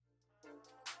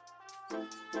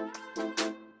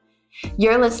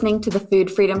You're listening to the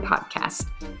Food Freedom Podcast,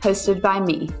 hosted by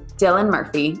me, Dylan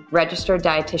Murphy, registered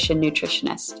dietitian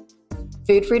nutritionist.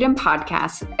 Food Freedom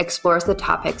Podcast explores the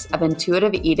topics of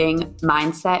intuitive eating,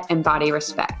 mindset, and body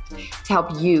respect to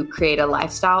help you create a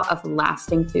lifestyle of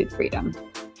lasting food freedom.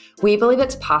 We believe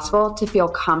it's possible to feel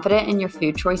confident in your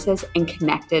food choices and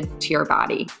connected to your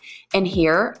body. And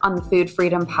here on the Food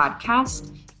Freedom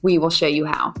Podcast, we will show you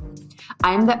how.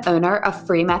 I am the owner of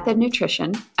Free Method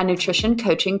Nutrition, a nutrition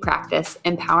coaching practice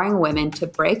empowering women to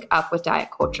break up with diet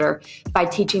culture by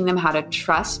teaching them how to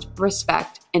trust,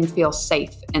 respect, and feel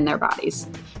safe in their bodies.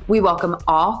 We welcome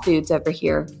all foods over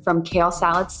here, from kale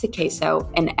salads to queso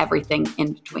and everything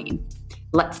in between.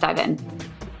 Let's dive in.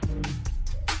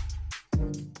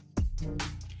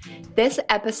 This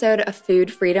episode of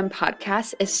Food Freedom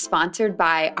Podcast is sponsored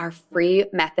by our Free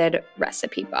Method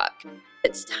recipe book.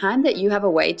 It's time that you have a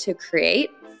way to create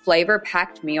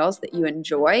flavor-packed meals that you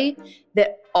enjoy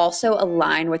that also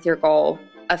align with your goal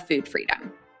of food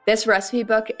freedom. This recipe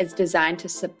book is designed to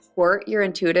support your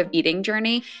intuitive eating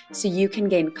journey so you can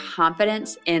gain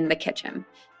confidence in the kitchen.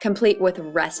 Complete with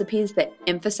recipes that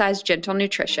emphasize gentle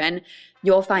nutrition,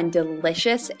 you'll find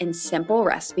delicious and simple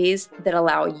recipes that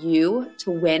allow you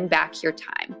to win back your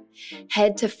time.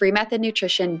 Head to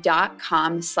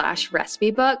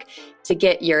freemethodnutrition.com/recipe book to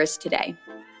get yours today.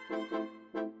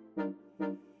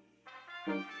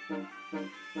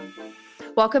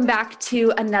 Welcome back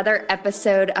to another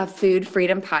episode of Food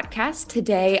Freedom Podcast.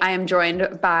 Today, I am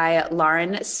joined by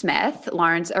Lauren Smith.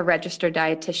 Lauren's a registered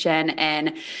dietitian,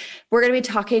 and we're going to be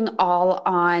talking all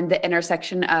on the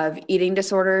intersection of eating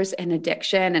disorders and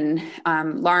addiction. And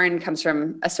Lauren comes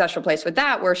from a special place with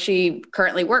that, where she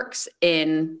currently works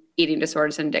in eating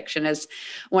disorders and addiction as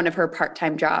one of her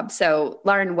part-time jobs. So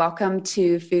Lauren, welcome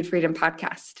to Food Freedom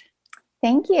Podcast.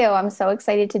 Thank you. I'm so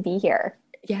excited to be here.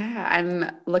 Yeah, I'm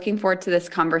looking forward to this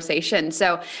conversation.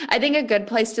 So I think a good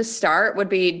place to start would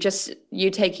be just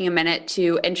you taking a minute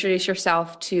to introduce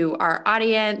yourself to our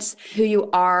audience, who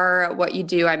you are, what you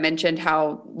do. I mentioned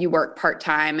how you work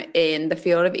part-time in the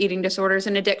field of eating disorders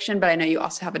and addiction, but I know you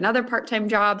also have another part-time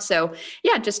job. So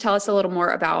yeah, just tell us a little more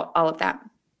about all of that.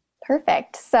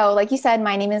 Perfect. So like you said,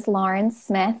 my name is Lauren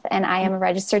Smith, and I am a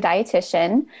registered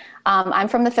dietitian. I'm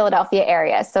from the Philadelphia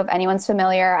area. So if anyone's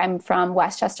familiar, I'm from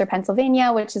Westchester,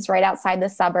 Pennsylvania, which is right outside the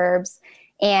suburbs.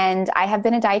 And I have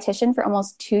been a dietitian for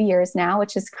almost 2 years now,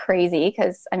 which is crazy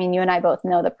because, I mean, you and I both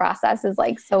know the process is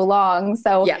like so long.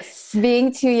 So yes,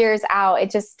 being 2 years out,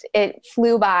 it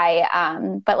flew by.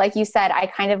 But like you said, I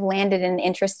kind of landed in an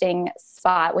interesting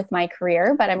spot with my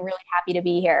career, but I'm really happy to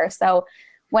be here. So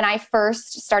when I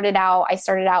first started out, I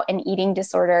started out in eating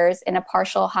disorders in a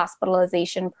partial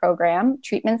hospitalization program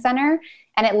treatment center.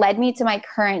 And it led me to my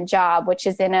current job, which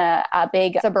is in a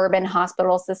big suburban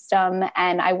hospital system.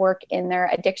 And I work in their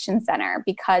addiction center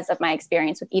because of my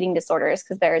experience with eating disorders,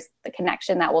 because there's the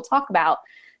connection that we'll talk about.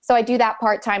 So I do that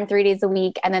part-time 3 days a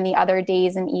week. And then the other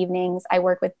days and evenings, I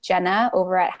work with Jenna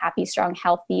over at Happy Strong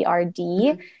Healthy RD.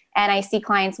 Mm-hmm. And I see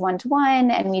clients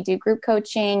one-to-one, and we do group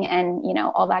coaching and,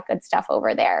 all that good stuff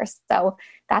over there. So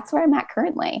that's where I'm at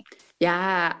currently.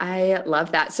 Yeah, I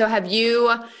love that. So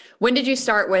when did you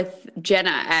start with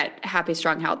Jenna at Happy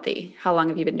Strong Healthy? How long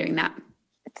have you been doing that?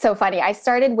 It's so funny. I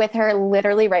started with her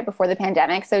literally right before the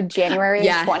pandemic. So January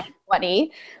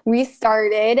 2020, we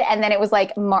started, and then it was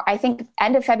like, I think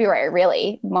end of February,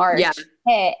 really, March. Yeah.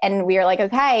 Hit, and we were like,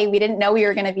 okay, we didn't know we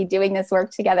were going to be doing this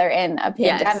work together in a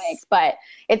pandemic, but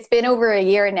it's been over a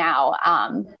year now,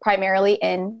 primarily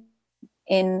in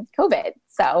COVID.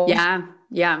 So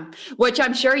yeah. Which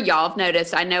I'm sure y'all have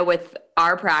noticed. I know with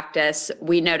our practice,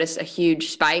 we noticed a huge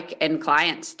spike in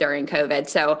clients during COVID.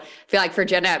 So I feel like for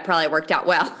Jenna, it probably worked out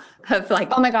well. Of like,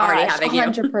 oh my gosh, already having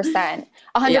 100%,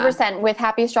 100% with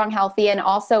Happy Strong Healthy, and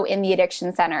also in the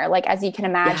addiction center. Like, as you can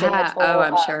imagine,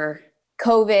 I'm sure.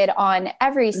 COVID on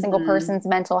every single person's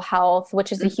mental health,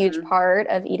 which is a huge part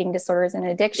of eating disorders and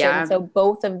addiction. Yeah. So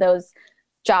both of those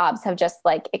jobs have just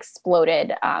like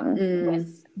exploded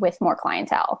with more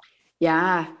clientele.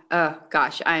 Yeah. Oh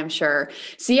gosh, I am sure.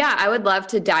 So yeah, I would love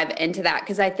to dive into that,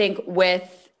 because I think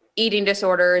with eating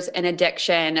disorders and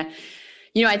addiction,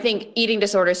 I think eating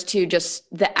disorders to just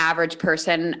the average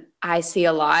person, I see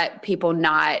a lot people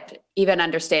not even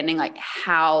understanding like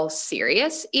how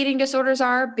serious eating disorders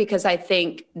are, because I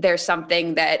think there's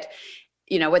something that,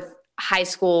 with high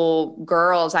school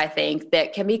girls, I think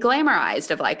that can be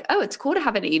glamorized of like, oh, it's cool to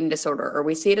have an eating disorder, or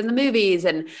we see it in the movies.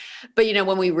 But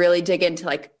when we really dig into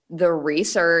like the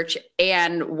research,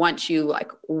 and once you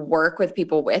like work with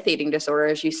people with eating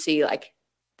disorders, you see like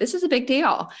this is a big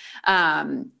deal.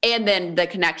 And then the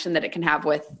connection that it can have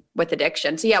with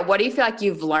addiction. So yeah, what do you feel like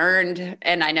you've learned?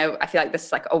 And I feel like this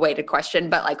is like a weighted question,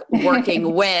 but like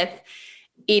working with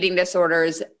eating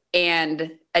disorders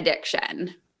and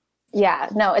addiction. Yeah,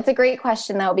 no, it's a great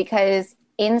question though, because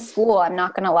in school, I'm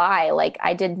not going to lie, like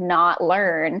I did not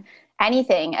learn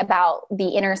anything about the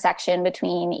intersection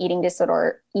between eating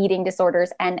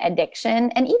disorders and addiction,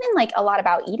 and even like a lot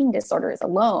about eating disorders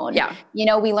alone. Yeah.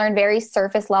 We learned very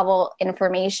surface level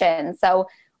information. So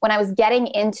when I was getting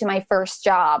into my first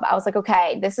job, I was like,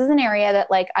 okay, this is an area that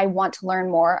like I want to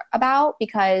learn more about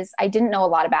because I didn't know a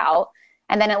lot about.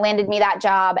 And then it landed me that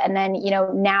job. And then,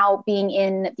 now being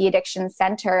in the addiction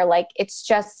center, like it's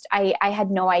just, I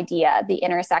had no idea the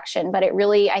intersection, but it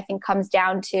really, I think comes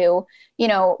down to,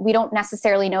 we don't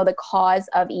necessarily know the cause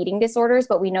of eating disorders,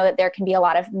 but we know that there can be a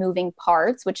lot of moving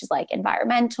parts, which is like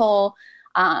environmental,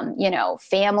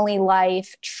 family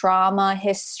life, trauma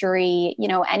history,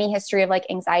 any history of like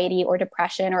anxiety or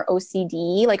depression or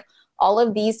OCD, like all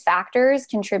of these factors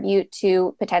contribute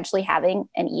to potentially having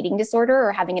an eating disorder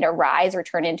or having it arise or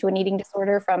turn into an eating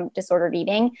disorder from disordered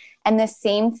eating. And the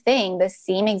same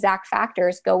exact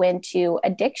factors go into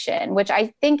addiction, which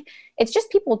I think it's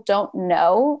just people don't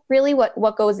know really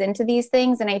what goes into these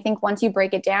things. And I think once you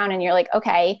break it down and you're like,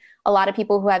 okay, a lot of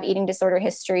people who have eating disorder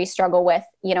history struggle with,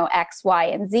 X, Y,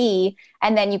 and Z.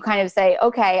 And then you kind of say,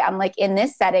 okay, I'm like in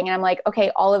this setting and I'm like,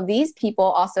 okay, all of these people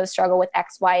also struggle with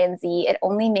X, Y, and Z. It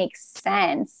only makes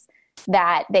sense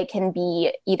that they can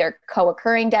be either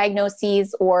co-occurring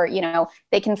diagnoses or,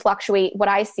 they can fluctuate. What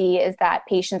I see is that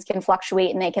patients can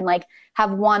fluctuate and they can like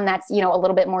have one that's, a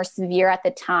little bit more severe at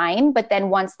the time. But then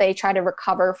once they try to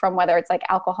recover from whether it's like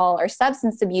alcohol or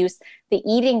substance abuse, the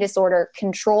eating disorder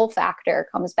control factor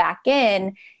comes back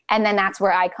in. And then that's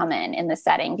where I come in the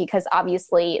setting, because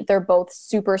obviously they're both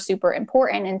super, super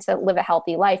important. And to live a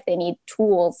healthy life, they need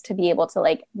tools to be able to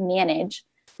like manage,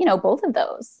 both of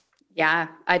those. Yeah,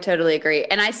 I totally agree.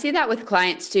 And I see that with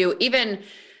clients too, even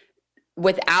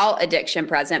without addiction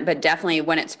present, but definitely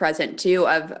when it's present too,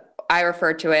 I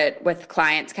refer to it with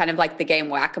clients kind of like the game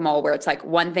whack-a-mole, where it's like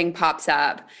one thing pops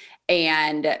up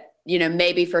and,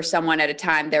 maybe for someone at a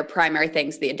time, their primary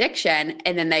thing's the addiction.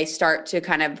 And then they start to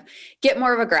kind of get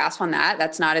more of a grasp on that.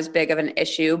 That's not as big of an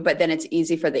issue, but then it's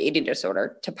easy for the eating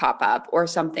disorder to pop up or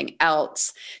something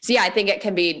else. So yeah, I think it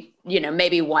can be,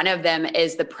 maybe one of them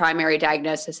is the primary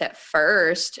diagnosis at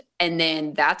first, and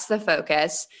then that's the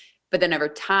focus. But then over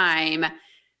time,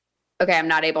 okay, I'm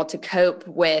not able to cope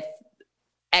with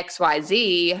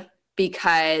XYZ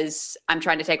because I'm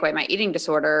trying to take away my eating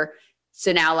disorder.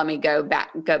 So now let me go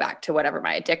back to whatever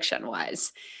my addiction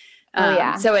was.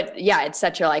 So it's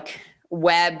such a like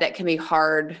web that can be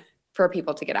hard for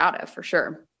people to get out of, for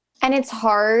sure. And it's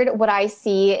hard. What I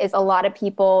see is a lot of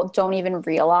people don't even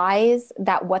realize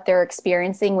that what they're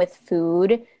experiencing with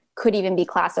food could even be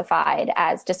classified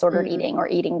as disordered eating or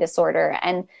eating disorder.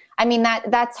 And I mean,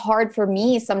 that's hard for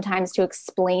me sometimes to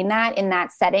explain that in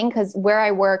that setting, because where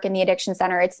I work in the addiction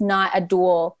center, it's not a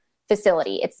dual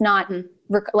facility. It's not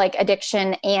like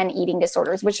addiction and eating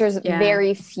disorders, which there's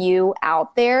very few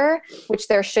out there, which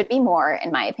there should be more, in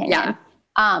my opinion.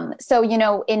 Yeah. So,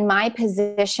 in my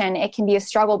position, it can be a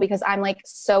struggle because I'm like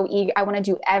so eager. I want to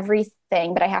do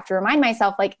everything, but I have to remind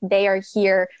myself like they are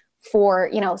here for,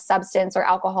 substance or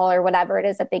alcohol or whatever it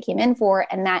is that they came in for.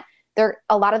 And that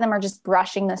a lot of them are just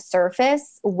brushing the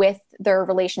surface with their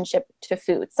relationship to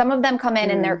food. Some of them come in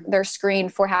and they're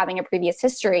screened for having a previous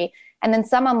history. And then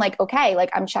some I'm like, okay, like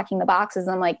I'm checking the boxes.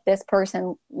 And I'm like, this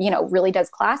person, really does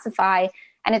classify.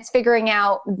 And it's figuring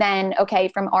out then, okay,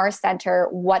 from our center,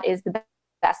 what is the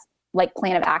best like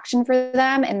plan of action for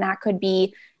them. And that could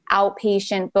be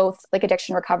outpatient, both like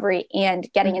addiction recovery and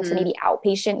getting into maybe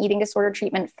outpatient eating disorder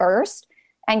treatment first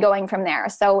and going from there.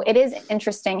 So it is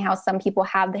interesting how some people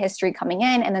have the history coming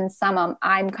in, and then some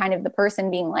I'm kind of the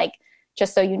person being like,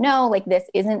 just so you know, like this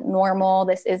isn't normal.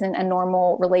 This isn't a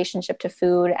normal relationship to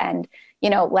food. And,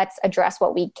 let's address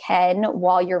what we can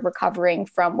while you're recovering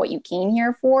from what you came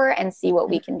here for and see what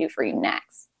we can do for you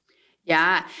next.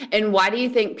 Yeah. And why do you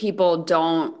think people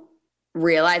don't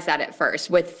realize that at first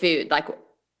with food? Like,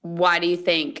 why do you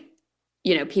think,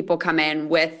 people come in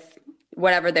with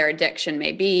whatever their addiction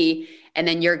may be, and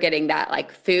then you're getting that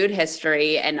like food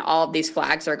history and all of these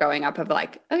flags are going up of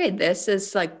like, okay, this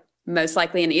is like most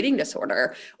likely an eating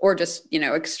disorder or just,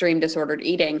 extreme disordered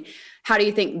eating. How do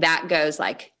you think that goes,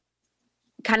 like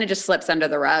kind of just slips under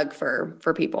the rug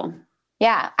for people?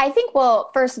 Yeah, I think,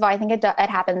 well, first of all, I think it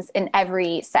happens in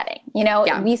every setting. You know,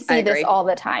 Yeah, we I see this agree. all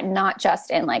the time, not just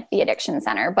in like the addiction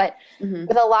center, but Hmm.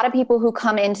 with a lot of people who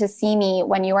come in to see me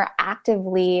when you are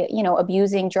actively, you know,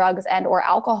 abusing drugs and or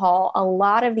alcohol, a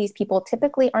lot of these people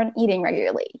typically aren't eating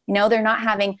regularly. You know, they're not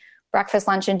having breakfast,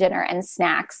 lunch, and dinner and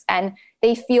snacks. And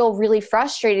they feel really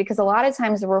frustrated because a lot of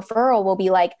times the referral will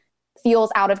be like,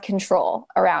 feels out of control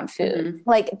around food. Hmm.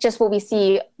 Like just what we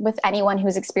see with anyone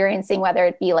who's experiencing, whether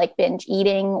it be like binge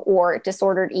eating or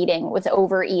disordered eating with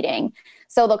overeating.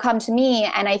 So they'll come to me,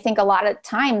 and I think a lot of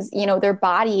times, you know, their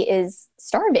body is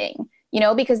starving, you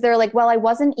know, because they're like, well, I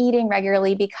wasn't eating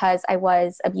regularly because I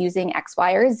was abusing X,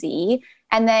 Y, or Z.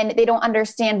 And then they don't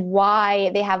understand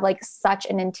why they have like such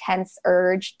an intense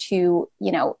urge to,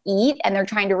 you know, eat, and they're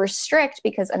trying to restrict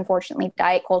because unfortunately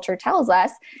diet culture tells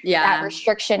us that Yeah.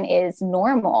 restriction is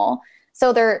normal.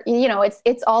 So they're, you know,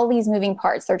 it's all these moving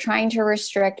parts. They're trying to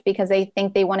restrict because they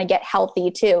think they want to get healthy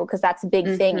too, because that's a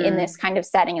big thing in Hmm. this kind of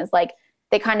setting, is like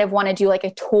they kind of want to do like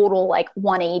a total like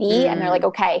 180, and they're like,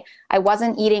 Mm. okay, I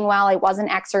wasn't eating well, I wasn't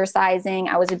exercising,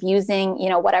 I was abusing, you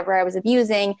know, whatever I was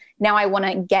abusing. Now I want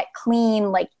to get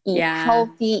clean, like eat Yeah.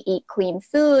 healthy, eat clean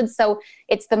food. So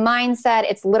it's the mindset.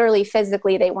 It's literally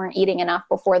physically they weren't eating enough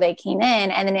before they came in.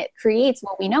 And then it creates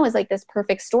what we know is like this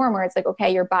perfect storm where it's like,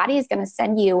 okay, your body is going to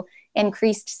send you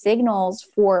increased signals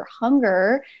for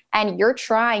hunger, and you're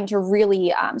trying to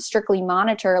really strictly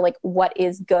monitor like what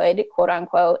is good, quote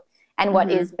unquote, and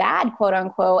what is Hmm. bad, quote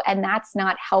unquote. And that's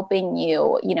not helping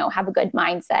you, you know, have a good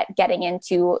mindset getting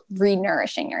into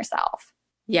re-nourishing yourself.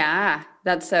 Yeah,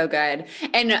 that's so good.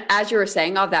 And as you were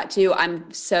saying all that too,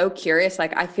 I'm so curious.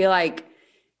 Like, I feel like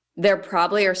there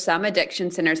probably are some addiction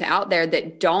centers out there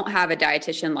that don't have a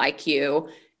dietitian like you,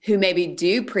 who maybe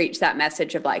do preach that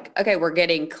message of like, okay, we're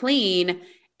getting clean.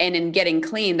 And in getting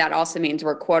clean, that also means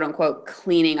we're quote unquote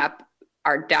cleaning up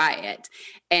our diet,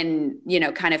 and, you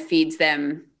know, kind of feeds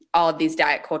them all of these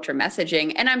diet culture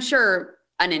messaging. And I'm sure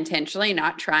unintentionally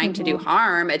not trying to do Mm-hmm.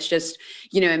 harm. It's just,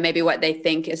 you know, and maybe what they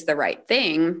think is the right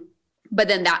thing. But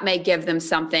then that may give them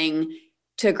something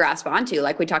to grasp onto,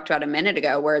 like we talked about a minute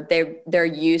ago, where they're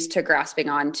used to grasping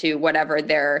onto whatever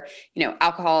their, you know,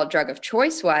 alcohol drug of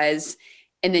choice was.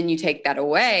 And then you take that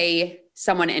away,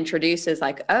 someone introduces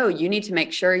like, oh, you need to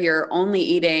make sure you're only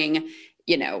eating,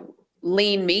 you know,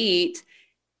 lean meat.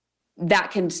 That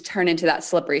can turn into that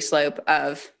slippery slope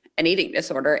of an eating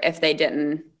disorder if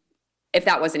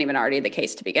that wasn't even already the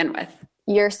case to begin with.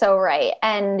 You're so right.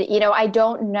 And, you know, I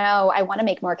don't know, I want to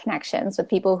make more connections with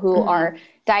people who are Mm-hmm.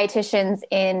 dietitians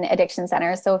in addiction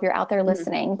centers. So if you're out there Mm-hmm.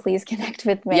 listening, please connect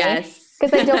with me, Yes.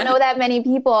 because I don't know that many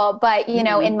people. But, you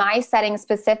know, in Mm-hmm. my setting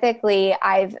specifically,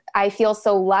 I feel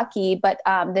so lucky. But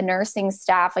the nursing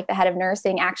staff, like the head of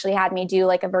nursing, actually had me do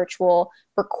like a virtual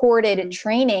recorded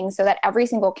training so that every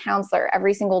single counselor,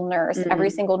 every single nurse, every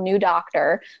Mm-hmm. single new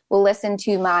doctor will listen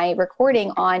to my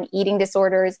recording on eating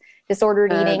disorders,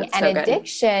 disordered eating, That's and so good.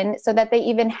 addiction, so that they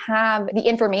even have the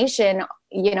information,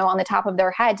 you know, on the top of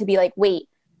their head to be like, wait,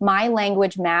 my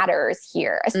language matters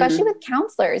here, especially Mm-hmm. with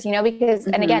counselors, you know, because,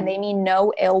 and again, Mm-hmm. they mean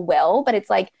no ill will, but it's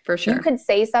like, For you sure. could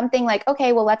say something like,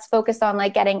 okay, well, let's focus on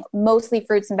like getting mostly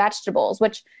fruits and vegetables,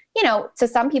 which, you know, to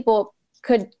some people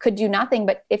could do nothing.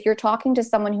 But if you're talking to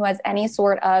someone who has any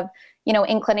sort of, you know,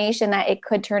 inclination that it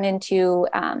could turn into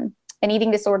an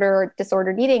eating disorder or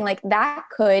disordered eating, like that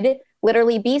could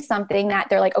literally be something that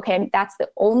they're like, okay, that's the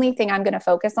only thing I'm going to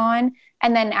focus on.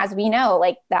 And then, as we know,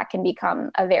 like that can become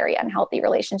a very unhealthy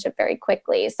relationship very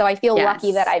quickly. So I feel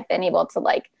lucky that Yes. I've been able to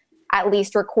like at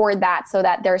least record that so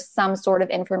that there's some sort of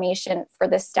information for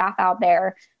the staff out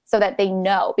there so that they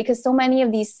know, because so many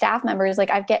of these staff members, like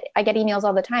I get emails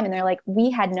all the time and they're like, we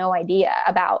had no idea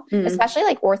about, Mm. especially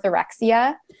like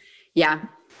orthorexia. Yeah.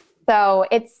 So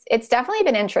it's definitely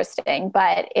been interesting,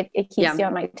 but it keeps Yeah. you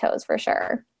on my toes for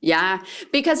sure. Yeah.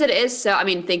 Because it is so, I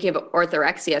mean, thinking of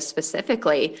orthorexia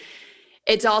specifically,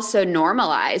 it's also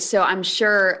normalized. So I'm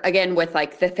sure, again, with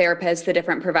like the therapists, the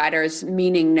different providers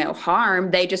meaning no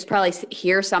harm, they just probably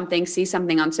hear something, see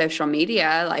something on social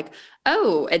media, like,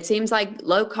 oh, it seems like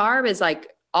low carb is like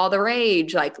all the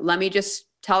rage. Like, let me just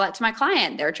tell that to my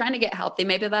client. They're trying to get healthy.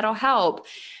 Maybe that'll help,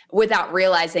 without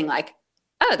realizing like,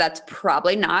 oh, that's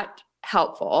probably not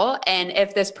helpful. And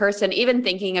if this person, even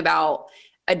thinking about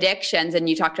addictions, and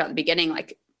you talked about at the beginning,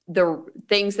 like the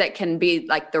things that can be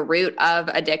like the root of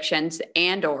addictions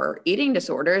and or eating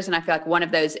disorders. And I feel like one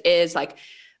of those is like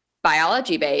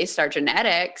biology based, our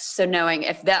genetics. So knowing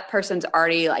if that person's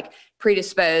already like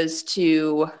predisposed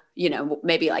to, you know,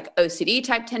 maybe like OCD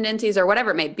type tendencies or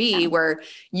whatever it may be, Yeah. where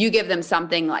you give them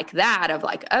something like that of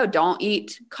like, oh, don't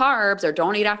eat carbs or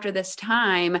don't eat after this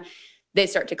time, they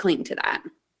start to cling to that.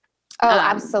 Oh,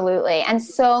 absolutely. And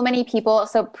so many people.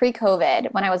 So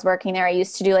pre-COVID, when I was working there, I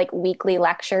used to do like weekly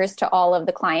lectures to all of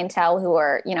the clientele who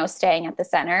were, staying at the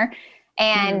center.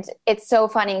 And it's so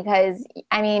funny because,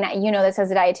 I mean, this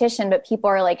as a dietitian, but people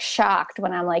are like shocked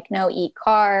when I'm like, no, eat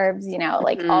carbs,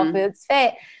 like all foods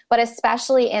fit. But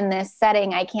especially in this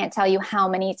setting, I can't tell you how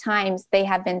many times they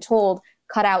have been told,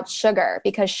 cut out sugar,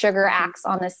 because sugar acts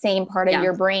on the same part of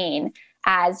your brain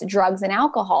as drugs and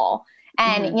alcohol.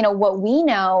 And, what we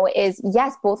know is,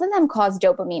 yes, both of them cause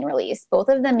dopamine release. Both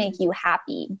of them make you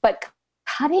happy, but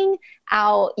cutting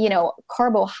out,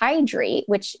 carbohydrate,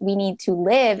 which we need to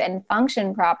live and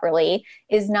function properly,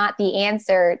 is not the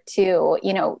answer to,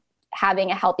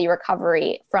 having a healthy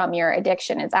recovery from your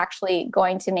addiction. It's actually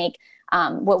going to make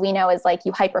what we know is like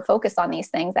you hyper focus on these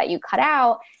things that you cut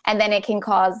out, and then it can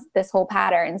cause this whole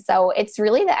pattern. So it's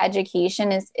really, the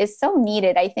education is so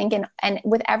needed, I think, and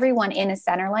with everyone in a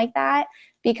center like that,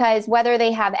 because whether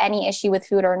they have any issue with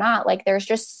food or not, like there's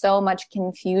just so much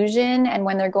confusion. And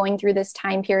when they're going through this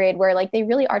time period where like they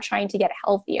really are trying to get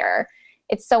healthier,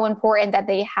 it's so important that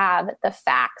they have the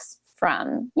facts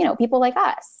from, people like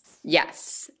us.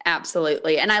 Yes,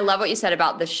 absolutely. And I love what you said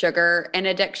about the sugar and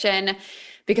addiction,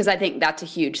 because I think that's a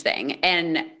huge thing.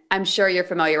 And I'm sure you're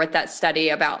familiar with that study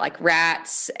about like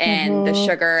rats and the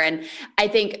sugar. And I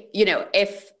think,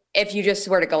 if you just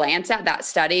were to glance at that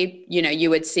study, you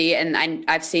would see, and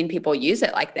I've seen people use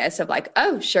it like this, of like,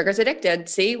 oh, sugar's addictive.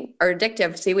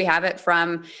 See, we have it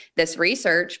from this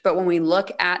research. But when we look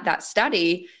at that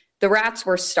study, the rats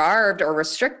were starved or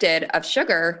restricted of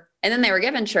sugar, and then they were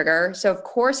given sugar. So of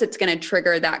course it's going to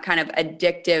trigger that kind of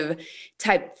addictive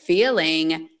type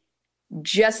feeling.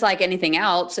 Just like anything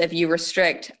else, if you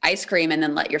restrict ice cream and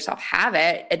then let yourself have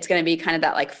it, it's going to be kind of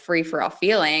that like free for all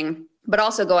feeling. But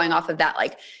also going off of that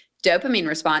like dopamine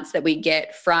response that we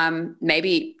get from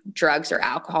maybe drugs or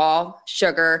alcohol,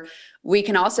 sugar, we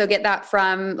can also get that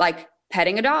from like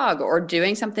petting a dog or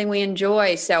doing something we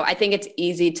enjoy. So I think it's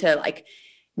easy to like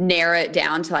narrow it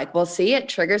down to like, well, see, it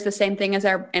triggers the same thing as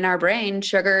in our brain.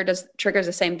 Sugar triggers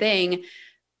the same thing,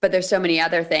 but there's so many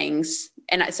other things.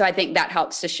 And so I think that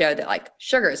helps to show that like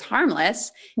sugar is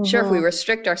harmless. Sure, if we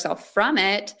restrict ourselves from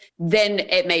it, then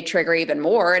it may trigger even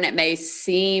more and it may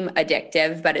seem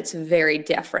addictive, but it's very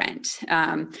different.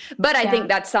 But I think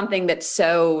that's something that's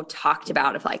so talked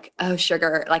about, of like, oh,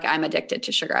 sugar, like I'm addicted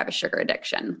to sugar. I have a sugar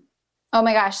addiction. Oh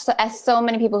my gosh. So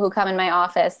many people who come in my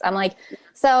office, I'm like,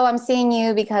 so I'm seeing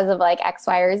you because of like X,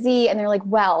 Y, or Z. And they're like,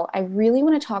 well, I really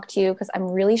want to talk to you because I'm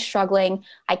really struggling.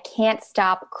 I can't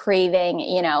stop craving,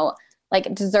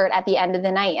 like dessert at the end of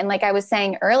the night. And like I was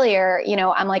saying earlier,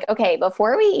 I'm like, okay,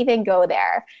 before we even go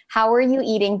there, how were you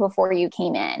eating before you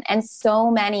came in? And so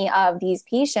many of these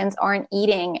patients aren't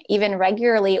eating even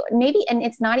regularly, maybe, and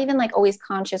it's not even like always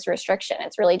conscious restriction.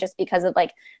 It's really just because of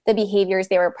like the behaviors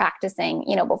they were practicing,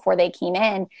 before they came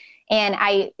in. And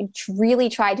I really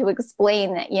try to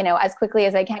explain that, as quickly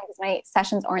as I can, because my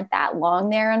sessions aren't that long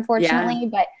there, unfortunately,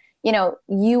 but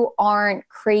you aren't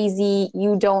crazy.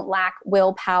 You don't lack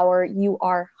willpower. You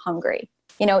are hungry.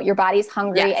 Your body's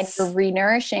hungry and you're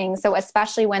renourishing. So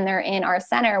especially when they're in our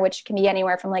center, which can be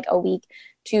anywhere from like a week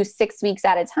to 6 weeks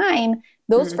at a time,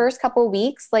 those first couple of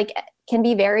weeks, like can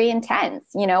be very intense,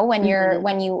 when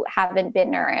when you haven't been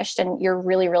nourished and you're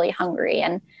really, really hungry.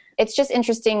 And it's just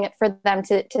interesting for them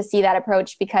to see that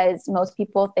approach, because most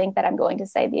people think that I'm going to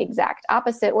say the exact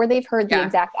opposite, or they've heard the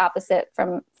exact opposite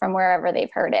from wherever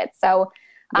they've heard it. So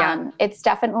it's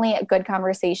definitely good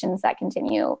conversations that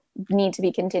need to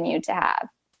be continued to have.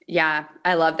 Yeah,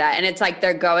 I love that. And it's like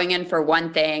they're going in for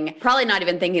one thing, probably not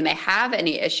even thinking they have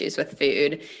any issues with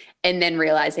food, and then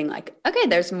realizing like, okay,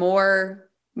 there's more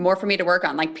for me to work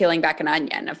on, like peeling back an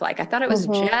onion of like, I thought it was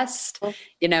just,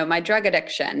 my drug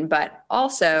addiction, but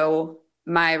also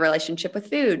my relationship with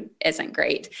food isn't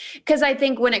great. Because I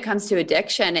think when it comes to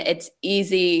addiction, it's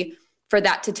easy for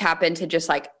that to tap into just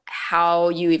like how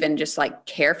you even just like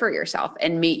care for yourself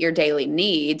and meet your daily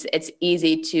needs. It's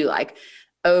easy to like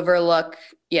overlook,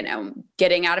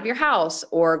 getting out of your house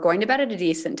or going to bed at a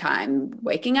decent time,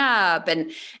 waking up.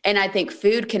 And I think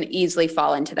food can easily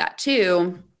fall into that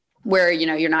too, where,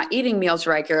 you're not eating meals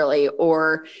regularly,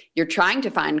 or you're trying to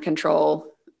find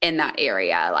control in that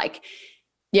area. Like,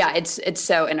 yeah, it's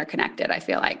so interconnected, I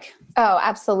feel like. Oh,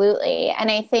 absolutely.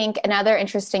 And I think another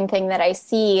interesting thing that I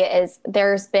see is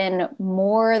there's been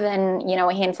more than,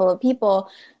 a handful of people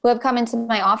who have come into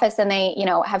my office and they,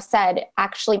 have said,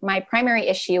 actually, my primary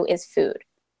issue is food.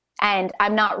 And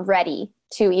I'm not ready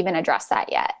to even address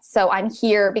that yet. So I'm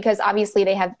here because obviously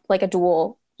they have like a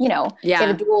dual they have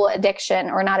a dual addiction,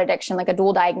 or not addiction, like a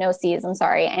dual diagnoses, I'm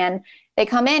sorry. And they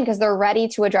come in because they're ready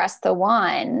to address the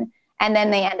one. And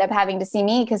then they end up having to see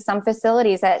me because some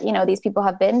facilities that, these people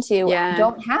have been to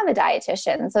don't have a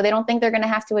dietitian. So they don't think they're going to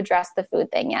have to address the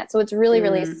food thing yet. So it's really,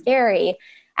 really scary.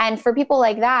 And for people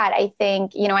like that, I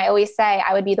think, I always say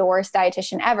I would be the worst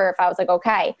dietitian ever if I was like,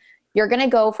 okay, you're going to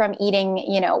go from eating,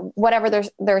 whatever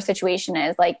their situation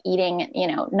is, like eating,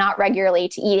 not regularly,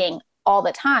 to eating all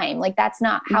the time. Like that's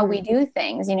not how we do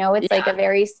things. It's like a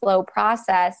very slow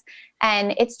process,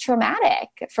 and it's traumatic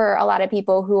for a lot of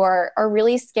people who are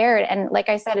really scared. And like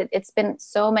I said, it's been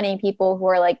so many people who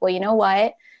are like, well, you know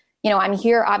what? I'm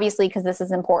here obviously because this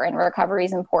is important. Recovery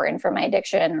is important for my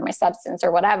addiction or my substance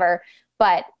or whatever.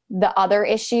 But the other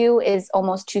issue is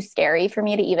almost too scary for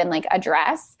me to even like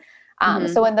address.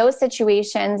 So in those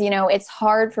situations, it's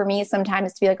hard for me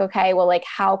sometimes to be like, okay, well, like,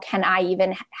 how can I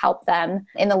even help them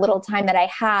in the little time that I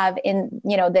have in,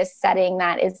 this setting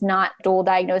that is not dual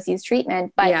diagnoses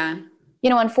treatment. But,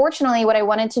 unfortunately, what I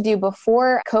wanted to do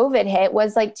before COVID hit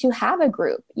was like to have a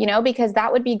group, because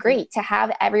that would be great to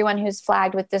have everyone who's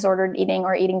flagged with disordered eating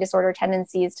or eating disorder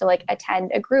tendencies to like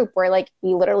attend a group where like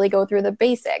we literally go through the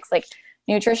basics, like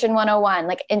Nutrition 101,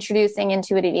 like introducing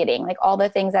intuitive eating, like all the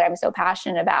things that I'm so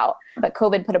passionate about. But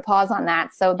COVID put a pause on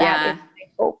that. So that is my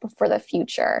hope for the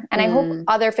future. And I hope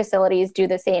other facilities do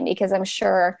the same, because I'm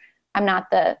sure I'm not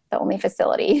the only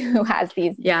facility who has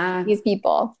these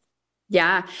people.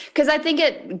 Yeah. Because I think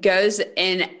it goes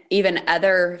in even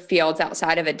other fields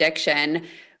outside of addiction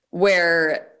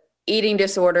where eating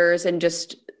disorders and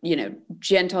just,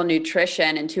 gentle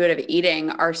nutrition, intuitive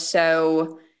eating are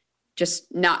so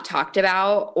just not talked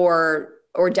about, or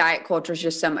diet culture is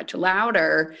just so much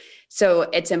louder. So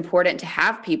it's important to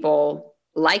have people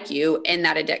like you in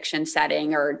that addiction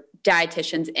setting, or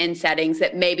dietitians in settings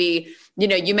that maybe,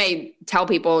 you may tell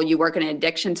people you work in an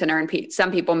addiction center, and some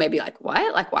people may be like,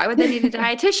 what? Like, why would they need a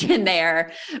dietitian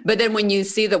there? But then when you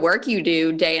see the work you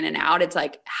do day in and out, it's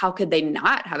like, how could they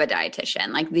not have a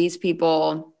dietitian? Like, these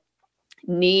people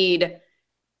need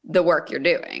the work you're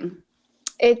doing.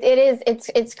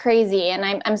 It's crazy.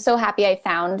 And I'm so happy I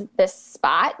found this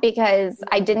spot, because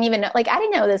I didn't even know, I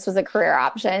didn't know this was a career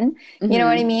option. You know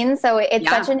what I mean? So it's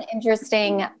such an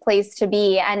interesting place to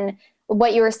be. And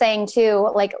what you were saying too,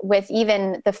 like with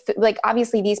even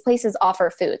obviously these places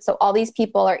offer food. So all these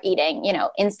people are eating,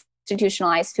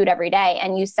 institutionalized food every day.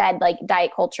 And you said like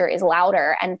diet culture is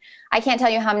louder. And I can't tell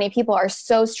you how many people are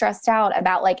so stressed out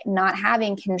about like not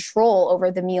having control over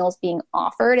the meals being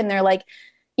offered. And they're like,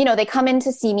 they come in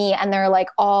to see me and they're like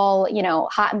all,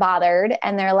 hot and bothered.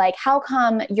 And they're like, how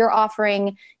come you're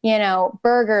offering,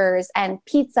 burgers and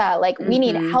pizza? Like we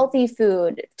need healthy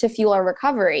food to fuel our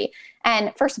recovery.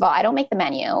 And first of all, I don't make the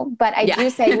menu, but I do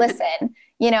say, listen,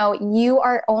 you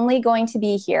are only going to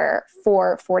be here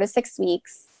for 4 to 6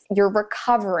 weeks. You're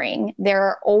recovering. There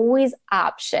are always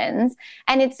options.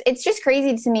 And it's just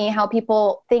crazy to me how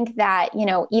people think that,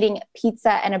 eating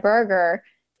pizza and a burger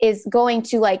is going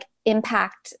to like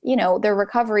impact, their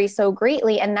recovery so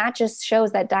greatly. And that just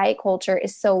shows that diet culture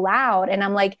is so loud. And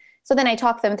I'm like, so then I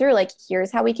talk them through like,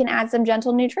 here's how we can add some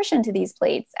gentle nutrition to these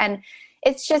plates. And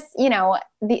it's just,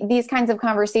 these kinds of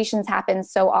conversations happen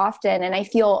so often. And I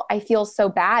feel so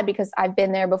bad, because I've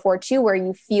been there before too, where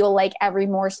you feel like every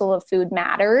morsel of food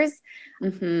matters,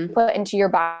 put into your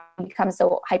body, becomes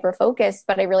so hyper-focused.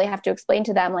 But I really have to explain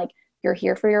to them, like, you're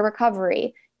here for your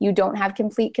recovery. You don't have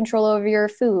complete control over your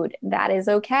food. That is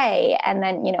okay. And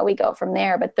then, we go from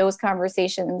there. But those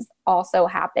conversations also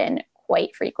happen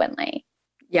quite frequently.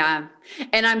 Yeah.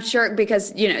 And I'm sure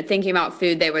because, thinking about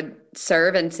food they would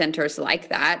serve in centers like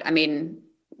that. I mean,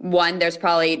 one, there's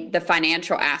probably the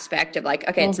financial aspect of like,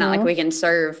 okay, it's not like we can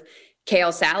serve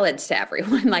kale salads to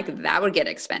everyone. Like that would get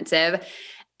expensive.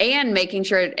 And making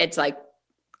sure it's like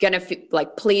going to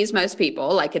please most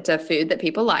people, like it's a food that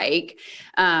people like.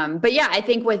 But yeah, I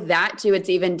think with that too, it's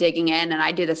even digging in, and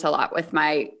I do this a lot with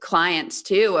my clients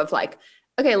too, of like,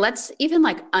 okay, let's even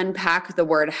like unpack the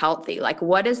word healthy. Like,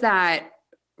 what does that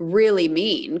really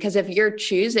mean? Because if you're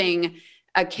choosing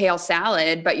a kale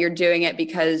salad, but you're doing it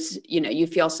because, you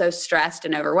feel so stressed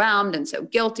and overwhelmed and so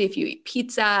guilty if you eat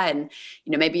pizza, and,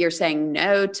 maybe you're saying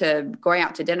no to going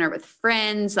out to dinner with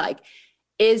friends, like,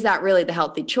 is that really the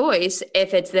healthy choice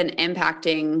if it's then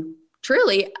impacting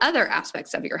truly other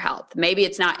aspects of your health? Maybe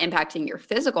it's not impacting your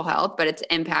physical health, but it's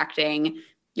impacting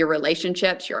your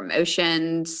relationships, your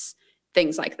emotions,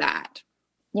 things like that.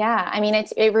 Yeah. I mean,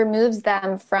 it removes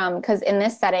them from, because in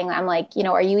this setting, I'm like,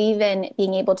 are you even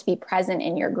being able to be present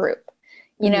in your group?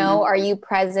 Are you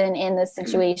present in the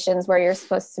situations where you're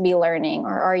supposed to be learning,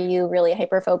 or are you really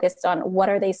hyper-focused on what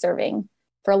are they serving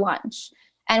for lunch?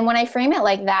 And when I frame it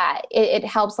like that, it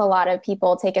helps a lot of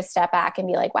people take a step back and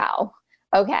be like, wow,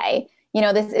 okay,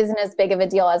 this isn't as big of a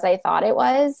deal as I thought it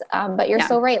was. But you're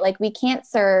so right. Like, we can't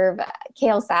serve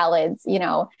kale salads,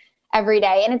 every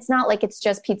day. And it's not like it's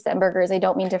just pizza and burgers. I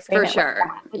don't mean to frame For it sure.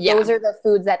 like that. Those are the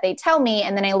foods that they tell me.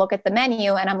 And then I look at the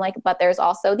menu and I'm like, but there's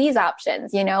also these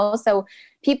options, So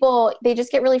people, they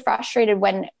just get really frustrated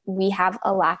when we have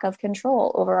a lack of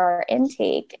control over our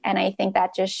intake. And I think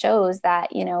that just shows that,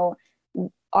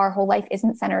 our whole life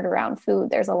isn't centered around food.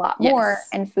 There's a lot more,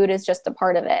 and food is just a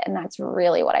part of it. And that's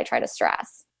really what I try to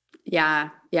stress. Yeah.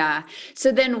 Yeah.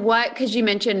 So then because you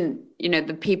mentioned,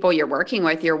 the people you're working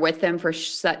with, you're with them for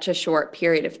such a short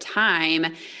period of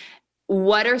time.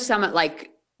 What are some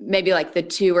maybe like the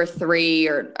 2 or 3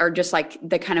 or just like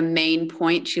the kind of main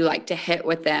points you like to hit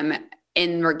with them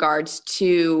in regards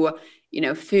to,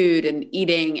 food and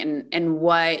eating and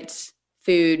what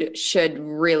food should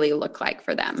really look like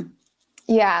for them?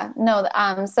 Yeah, no.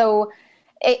 So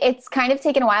it's kind of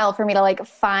taken a while for me to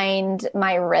find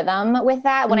my rhythm with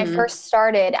that. When I first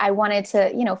started, I wanted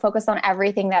to, focus on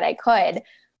everything that I could.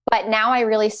 But now I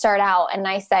really start out and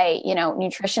I say,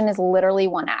 nutrition is literally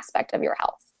one aspect of your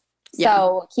health. Yeah.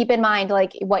 So keep in mind,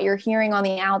 what you're hearing on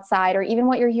the outside, or even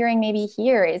what you're hearing maybe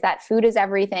here, is that food is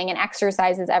everything and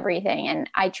exercise is everything. And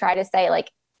I try to say,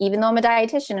 even though I'm a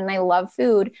dietitian and I love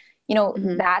food,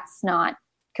 that's not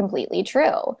completely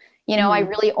true. I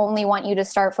really only want you to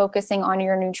start focusing on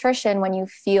your nutrition when you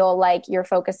feel like you're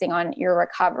focusing on your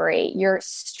recovery, your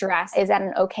stress is at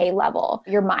an okay level,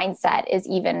 your mindset is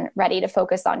even ready to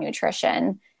focus on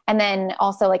nutrition. And then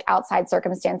also outside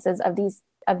circumstances of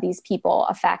these people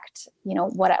affect,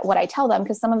 what I tell them,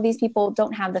 because some of these people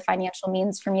don't have the financial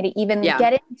means for me to even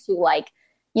get into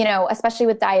especially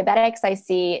with diabetics, I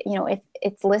see, if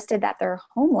it's listed that they're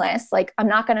homeless, I'm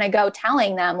not going to go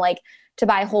telling them to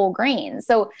buy whole grains.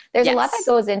 So there's a lot that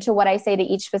goes into what I say to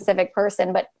each specific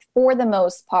person, but for the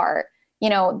most part,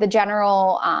 the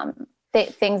general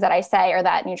things that I say are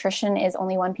that nutrition is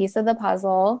only one piece of the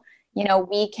puzzle.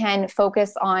 We can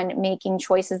focus on making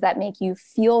choices that make you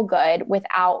feel good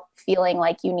without feeling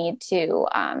like you need to,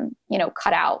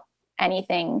 cut out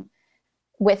anything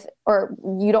or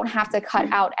you don't have to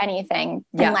cut out anything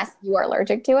unless you are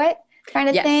allergic to it, kind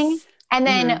of thing. And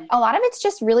then a lot of it's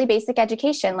just really basic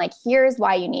education. Here's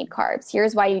why you need carbs.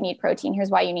 Here's why you need protein. Here's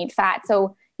why you need fat.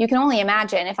 So you can only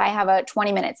imagine if I have a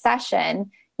 20-minute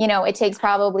session, it takes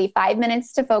probably 5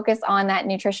 minutes to focus on that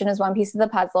nutrition is one piece of the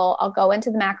puzzle. I'll go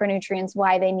into the macronutrients,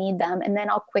 why they need them. And then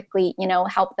I'll quickly,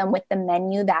 help them with the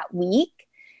menu that week.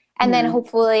 And then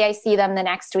hopefully I see them the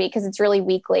next week, because it's really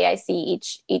weekly. I see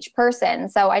each person.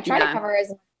 So I try to cover as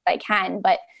much as I can,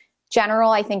 but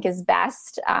general, I think, is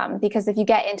best, because if you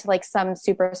get into some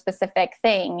super specific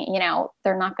thing,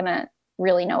 they're not going to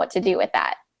really know what to do with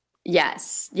that.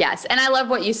 Yes. Yes. And I love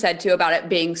what you said too about it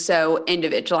being so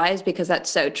individualized, because that's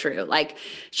so true.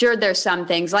 Sure, there's some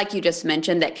things like you just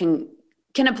mentioned that can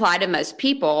apply to most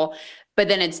people, but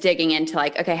then it's digging into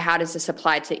okay, how does this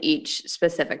apply to each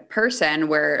specific person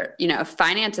where, if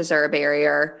finances are a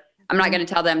barrier, I'm not going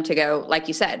to tell them to go, like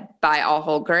you said, buy all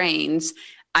whole grains.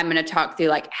 I'm going to talk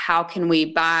through how can we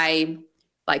buy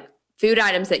food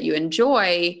items that you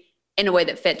enjoy in a way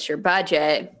that fits your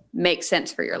budget, makes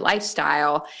sense for your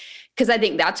lifestyle. Because I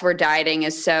think that's where dieting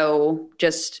is so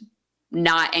just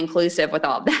not inclusive with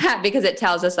all of that, because it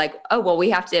tells us we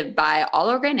have to buy all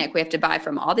organic. We have to buy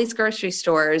from all these grocery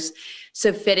stores.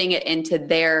 So fitting it into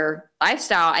their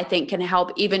lifestyle, I think, can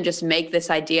help even just make this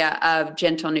idea of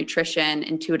gentle nutrition,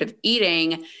 intuitive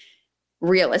eating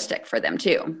realistic for them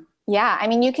too. Yeah. I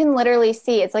mean, you can literally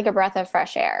see it's like a breath of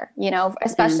fresh air,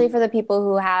 especially for the people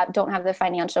who don't have the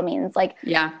financial means.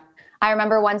 I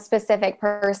remember one specific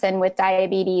person with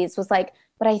diabetes was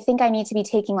but I think I need to be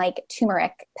taking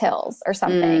turmeric pills or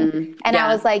something. And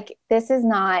I was this is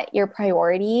not your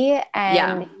priority.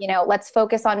 And, let's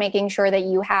focus on making sure that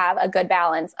you have a good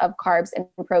balance of carbs and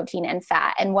protein and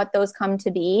fat, and what those come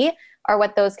to be are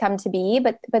what those come to be.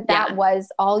 But that was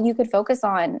all you could focus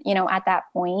on, at that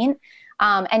point.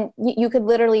 And you could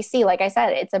literally see, like I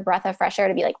said, it's a breath of fresh air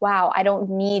to be wow, I don't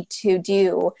need to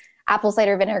do apple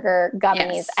cider vinegar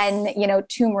gummies and,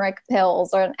 turmeric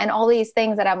pills and all these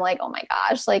things that I'm oh my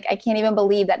gosh, I can't even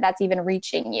believe that that's even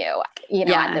reaching you,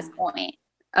 at this point.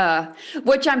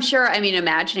 Which I'm sure,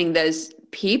 imagining those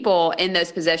people in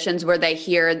those positions where they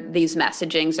hear these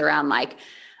messagings around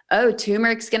oh,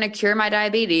 turmeric's going to cure my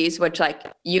diabetes, which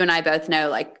you and I both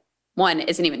know, one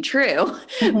isn't even true,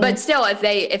 but still if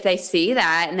they see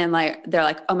that and then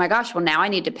they're oh my gosh, well now I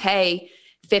need to pay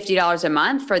 $50 a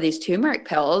month for these turmeric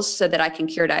pills so that I can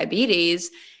cure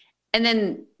diabetes. And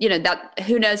then, that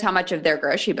who knows how much of their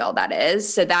grocery bill that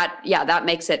is. So that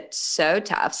makes it so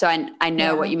tough. So I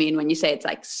know what you mean when you say it's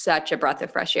like such a breath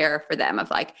of fresh air for them of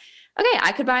like, okay,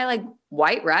 I could buy like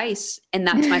white rice and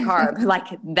that's my carb. Like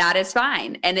that is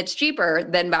fine. And it's cheaper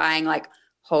than buying like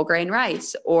whole grain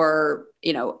rice or,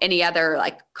 any other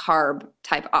like carb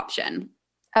type option.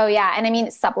 Oh yeah. And I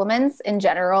mean, supplements in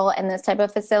general in this type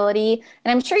of facility.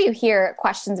 And I'm sure you hear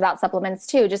questions about supplements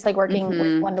too, just like working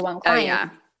with one-to-one clients. Oh, yeah.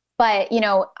 But,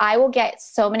 I will get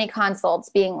so many consults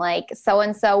being like,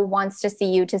 so-and-so wants to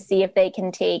see you to see if they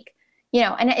can take,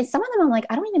 and some of them I'm like,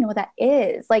 I don't even know what that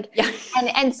is. Like,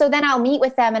 and so then I'll meet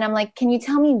with them and I'm like, can you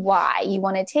tell me why you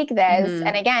want to take this?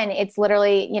 And again, it's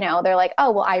literally, they're like,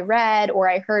 oh, well, I read or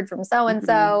I heard from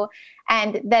so-and-so.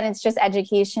 And then it's just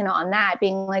education on that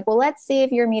being like, well, let's see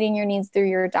if you're meeting your needs through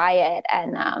your diet.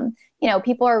 And,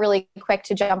 people are really quick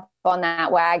to jump on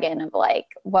that wagon of like,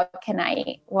 what can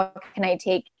I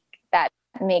take that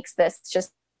makes this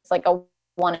just like a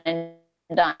one and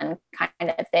done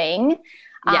kind of thing.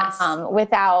 Yes.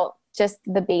 Without just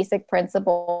the basic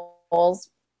principles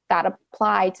that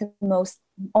apply to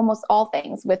almost all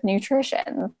things with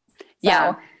nutrition.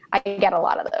 So I get a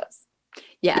lot of those.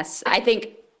 Yes. I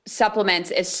think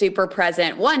supplements is super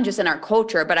present, one, just in our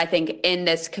culture, but I think in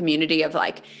this community of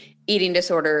like eating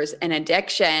disorders and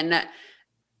addiction,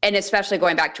 and especially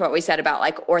going back to what we said about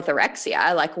like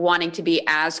orthorexia, like wanting to be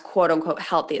as quote unquote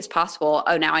healthy as possible.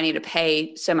 Oh, now I need to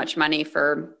pay so much money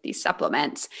for these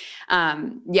supplements.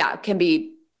 It can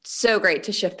be so great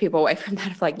to shift people away from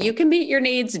that of like, you can meet your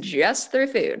needs just through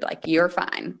food. Like you're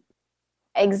fine.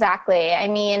 Exactly. I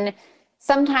mean,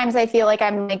 sometimes I feel like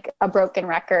I'm like a broken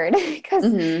record because,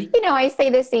 I say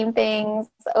the same things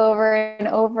over and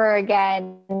over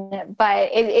again,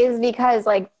 but it is because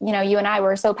like, you and I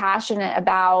were so passionate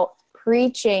about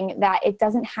preaching that it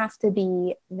doesn't have to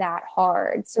be that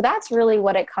hard. So that's really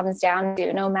what it comes down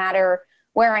to, no matter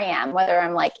where I am, whether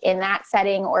I'm like in that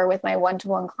setting or with my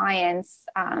one-to-one clients,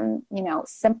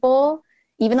 simple,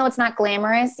 even though it's not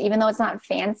glamorous, even though it's not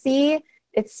fancy,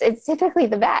 it's typically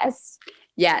the best.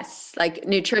 Yes. Like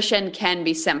nutrition can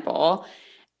be simple.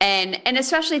 And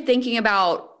especially thinking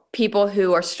about people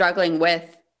who are struggling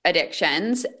with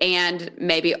addictions and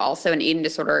maybe also an eating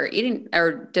disorder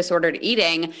or disordered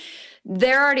eating,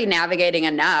 they're already navigating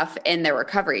enough in their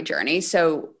recovery journey.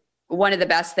 So one of the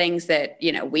best things that,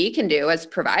 we can do as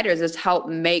providers is help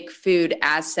make food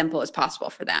as simple as possible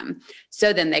for them.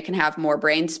 So then they can have more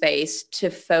brain space to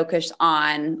focus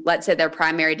on, let's say their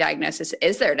primary diagnosis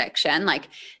is their addiction. Like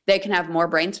they can have more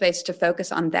brain space to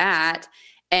focus on that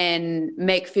and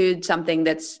make food something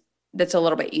that's a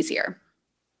little bit easier.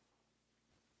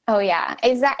 Oh yeah.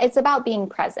 It's about being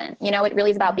present. It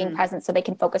really is about being present so they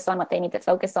can focus on what they need to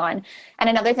focus on. And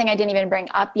another thing I didn't even bring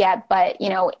up yet, but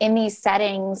in these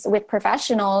settings with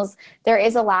professionals, there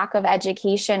is a lack of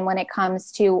education when it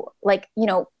comes to like,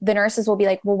 the nurses will be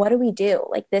like, well, what do we do?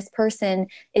 Like this person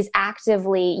is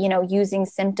actively, using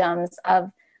symptoms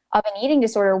of an eating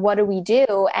disorder. What do we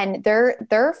do? And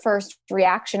their first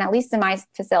reaction, at least in my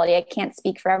facility, I can't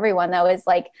speak for everyone though, is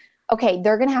like, okay,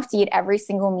 they're going to have to eat every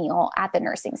single meal at the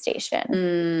nursing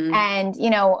station. And,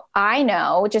 I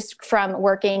know just from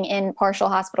working in partial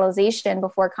hospitalization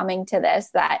before coming to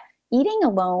this, that eating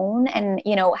alone and,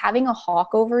 having a hawk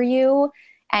over you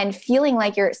and feeling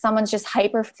like someone's just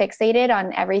hyper fixated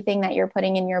on everything that you're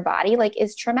putting in your body, like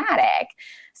is traumatic.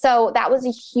 So that was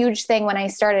a huge thing when I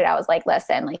started. I was like,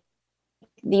 listen, like,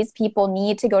 these people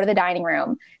need to go to the dining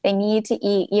room. They need to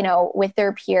eat, with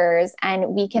their peers.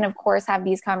 And we can, of course, have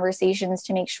these conversations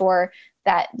to make sure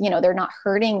that, they're not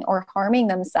hurting or harming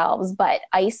themselves. But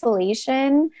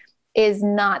isolation is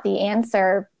not the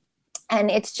answer. And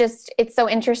it's so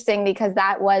interesting because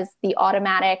that was the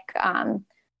automatic,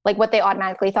 like what they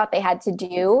automatically thought they had to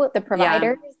do, the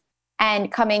providers. Yeah.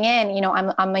 And coming in,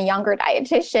 I'm a younger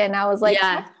dietitian. I was like,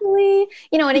 actually,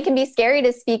 and it can be scary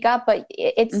to speak up, but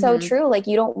it's so true. Like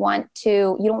you don't want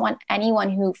anyone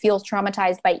who feels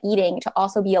traumatized by eating to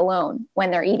also be alone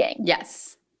when they're eating.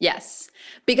 Yes.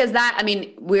 Because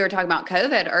we were talking about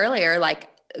COVID earlier, like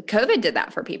COVID did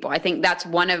that for people. I think that's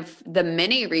one of the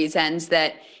many reasons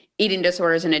that eating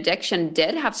disorders and addiction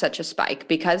did have such a spike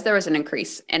because there was an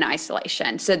increase in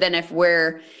isolation. So then if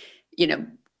we're,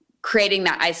 creating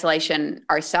that isolation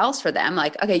ourselves for them,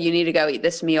 like, okay, you need to go eat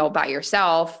this meal by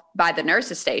yourself by the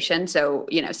nurse's station. So,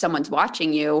 someone's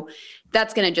watching you,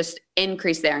 that's going to just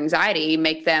increase their anxiety,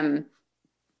 make them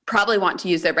probably want to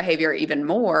use their behavior even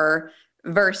more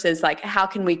versus like, how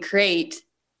can we create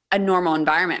a normal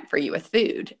environment for you with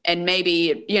food? And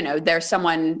maybe, there's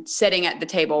someone sitting at the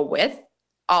table with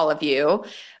all of you,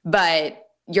 but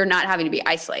you're not having to be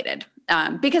isolated.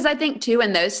 Because I think too,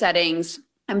 in those settings,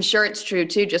 I'm sure it's true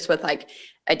too, just with like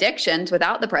addictions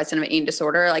without the presence of an eating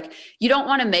disorder, like you don't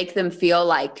want to make them feel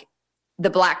like the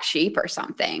black sheep or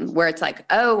something where it's like,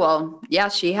 oh, well, yeah,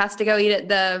 she has to go eat at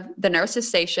the nurse's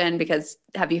station because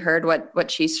have you heard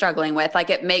what she's struggling with? Like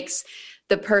it makes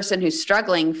the person who's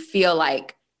struggling feel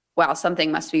like, wow,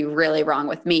 something must be really wrong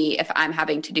with me if I'm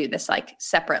having to do this like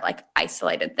separate, like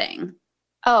isolated thing.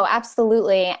 Oh,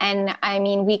 absolutely. And I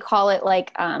mean, we call it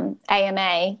like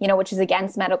AMA, which is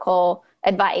against medical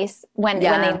advice when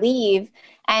they leave.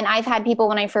 And I've had people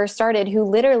when I first started who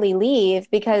literally leave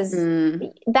because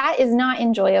that is not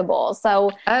enjoyable.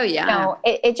 So,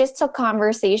 it just took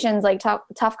conversations, like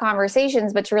tough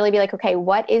conversations, but to really be like, okay,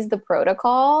 what is the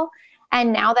protocol?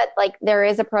 And now that like there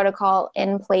is a protocol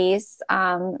in place,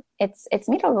 it's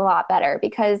made it a lot better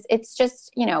because it's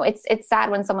just, it's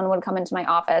sad when someone would come into my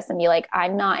office and be like,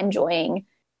 I'm not enjoying,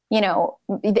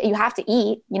 you have to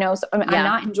eat, so I'm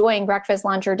not enjoying breakfast,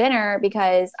 lunch, or dinner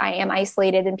because I am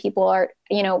isolated and people are,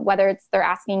 whether it's they're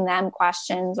asking them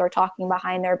questions or talking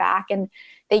behind their back and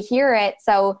they hear it.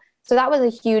 So that was a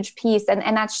huge piece.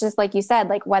 And that's just like you said,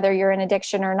 like whether you're in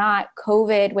addiction or not,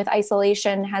 COVID with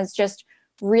isolation has just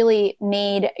really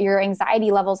made your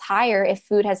anxiety levels higher if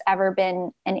food has ever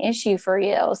been an issue for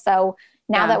you. So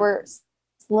now that we're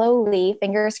slowly,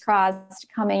 fingers crossed,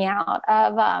 coming out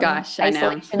of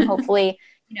isolation, hopefully,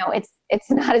 it's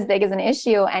not as big as an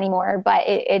issue anymore, but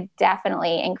it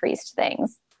definitely increased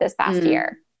things this past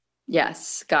year.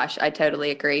 Yes. Gosh, I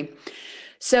totally agree.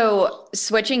 So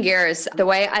switching gears, the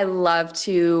way I love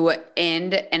to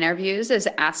end interviews is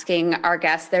asking our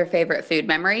guests their favorite food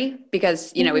memory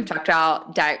because, we've talked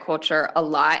about diet culture a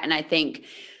lot. And I think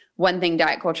one thing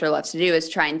diet culture loves to do is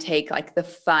try and take like the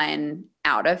fun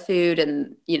out of food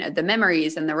and, the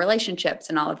memories and the relationships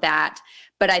and all of that.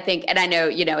 But I think, and I know,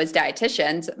 as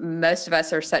dietitians, most of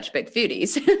us are such big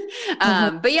foodies.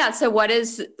 But yeah, so what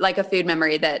is like a food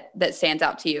memory that stands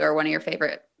out to you or one of your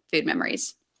favorite food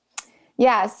memories?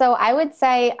 Yeah. So I would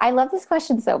say, I love this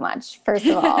question so much, first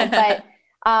of all, but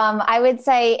I would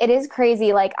say it is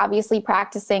crazy. Like obviously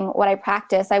practicing what I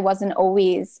practice, I wasn't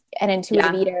always an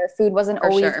intuitive eater. Food wasn't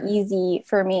always easy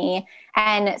for me.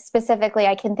 And specifically,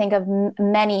 I can think of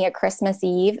many a Christmas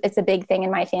Eve. It's a big thing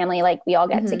in my family. Like we all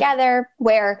get together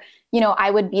where, I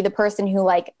would be the person who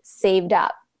like saved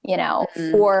up,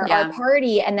 for our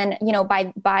party. And then,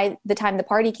 by the time the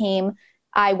party came,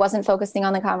 I wasn't focusing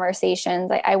on the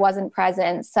conversations. I wasn't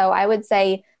present. So I would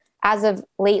say as of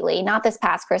lately, not this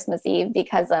past Christmas Eve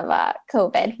because of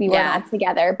COVID, we weren't all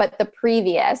together, but the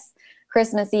previous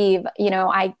Christmas Eve,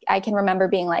 I can remember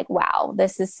being like, wow,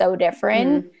 this is so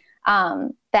different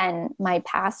than my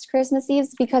past Christmas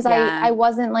Eves because I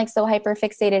wasn't like so hyper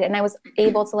fixated and I was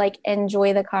able to like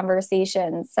enjoy the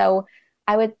conversation. So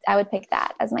I would pick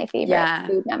that as my favorite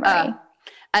food memory.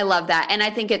 I love that. And I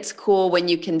think it's cool when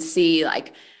you can see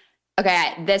like,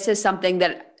 okay, this is something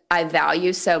that I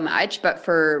value so much, but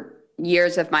for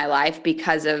years of my life,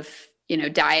 because of,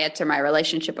 diets or my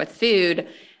relationship with food,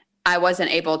 I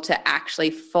wasn't able to actually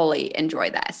fully enjoy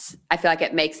this. I feel like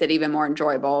it makes it even more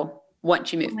enjoyable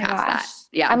once you move past that.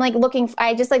 Yeah. I'm like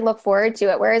I just like look forward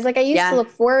to it. Whereas like I used to look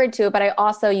forward to it, but I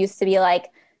also used to be like,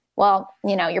 well,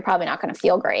 you're probably not going to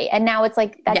feel great. And now it's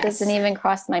like, that doesn't even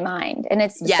cross my mind. And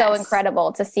it's so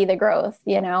incredible to see the growth,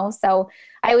 So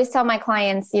I always tell my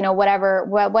clients,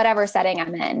 whatever setting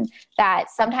I'm in,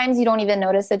 that sometimes you don't even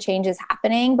notice the change is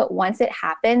happening. But once it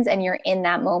happens and you're in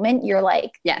that moment, you're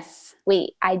like,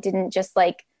 wait, I didn't just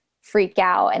like freak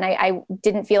out. And I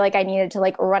didn't feel like I needed to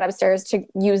like run upstairs to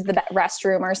use the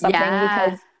restroom or something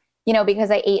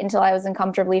because I ate until I was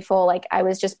uncomfortably full. Like I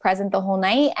was just present the whole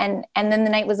night and then the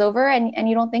night was over and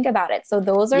you don't think about it. So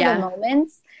those are the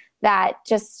moments that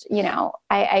just,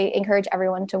 I encourage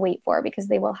everyone to wait for because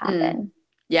they will happen.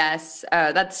 Yes.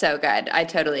 That's so good. I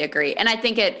totally agree. And I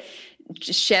think it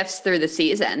shifts through the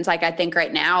seasons. Like I think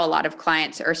right now, a lot of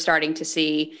clients are starting to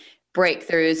see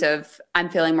breakthroughs of I'm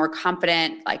feeling more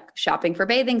confident, like shopping for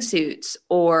bathing suits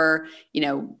or,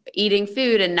 eating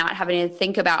food and not having to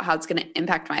think about how it's going to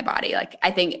impact my body. Like,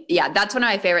 I think, that's one of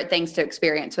my favorite things to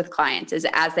experience with clients is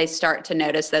as they start to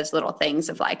notice those little things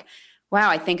of like, wow,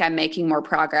 I think I'm making more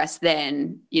progress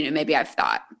than, maybe I've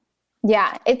thought.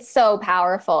 Yeah, it's so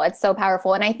powerful. It's so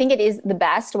powerful. And I think it is the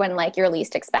best when like you're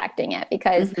least expecting it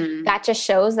because that just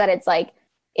shows that it's like,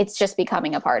 it's just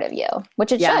becoming a part of you,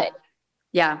 which it should.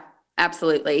 Yeah.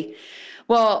 Absolutely.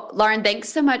 Well, Lauren, thanks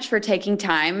so much for taking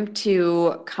time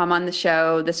to come on the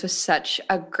show. This was such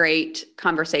a great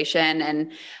conversation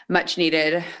and much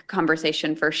needed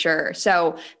conversation for sure.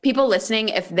 So people listening,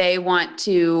 if they want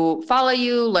to follow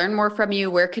you, learn more from you,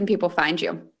 where can people find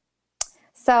you?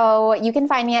 So you can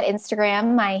find me at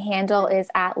Instagram. My handle is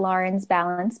at Lauren's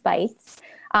Balance Bites.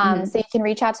 So you can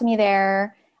reach out to me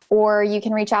there, or you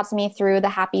can reach out to me through the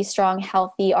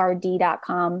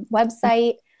happystronghealthyrd.com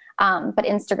website. But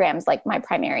Instagram is like my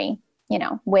primary,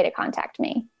 way to contact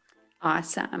me.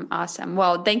 Awesome. Awesome.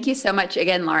 Well, thank you so much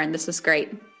again, Lauren. This was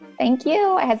great. Thank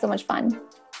you. I had so much fun.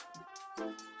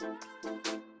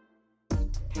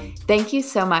 Thank you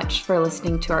so much for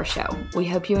listening to our show. We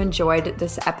hope you enjoyed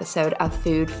this episode of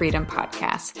Food Freedom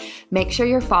Podcast. Make sure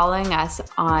you're following us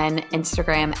on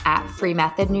Instagram at Free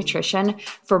Method Nutrition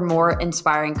for more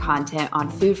inspiring content on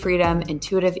food freedom,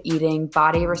 intuitive eating,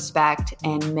 body respect,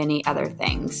 and many other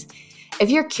things. If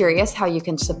you're curious how you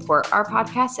can support our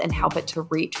podcast and help it to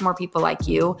reach more people like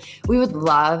you, we would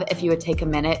love if you would take a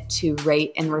minute to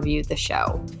rate and review the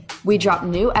show. We drop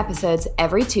new episodes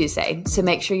every Tuesday, so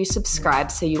make sure you subscribe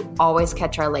so you always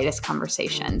catch our latest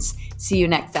conversations. See you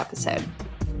next episode.